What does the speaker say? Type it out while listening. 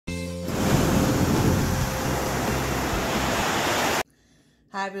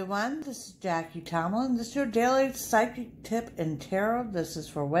Hi everyone, this is Jackie Tomlin. This is your daily psychic tip and tarot. This is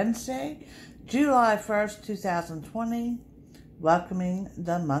for Wednesday, July 1st, 2020, welcoming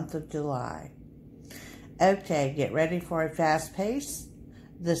the month of July. Okay, get ready for a fast pace.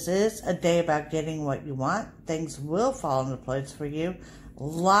 This is a day about getting what you want. Things will fall into place for you. A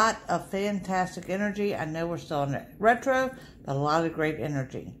lot of fantastic energy. I know we're still in retro, but a lot of great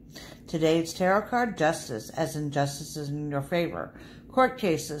energy. Today's tarot card, Justice, as in justice is in your favor. Court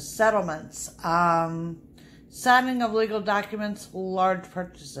cases, settlements, signing of legal documents, large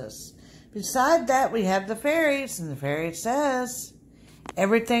purchases. Beside that, we have the fairies, and the fairy says,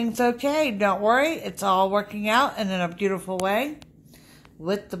 everything's okay. Don't worry. It's all working out and in a beautiful way,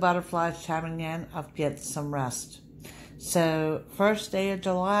 with the butterflies chiming in of get some rest. So, first day of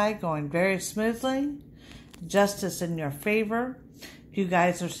July going very smoothly. Justice in your favor. If you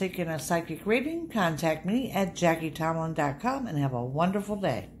guys are seeking a psychic reading, contact me at JackieTomlin.com and have a wonderful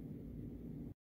day.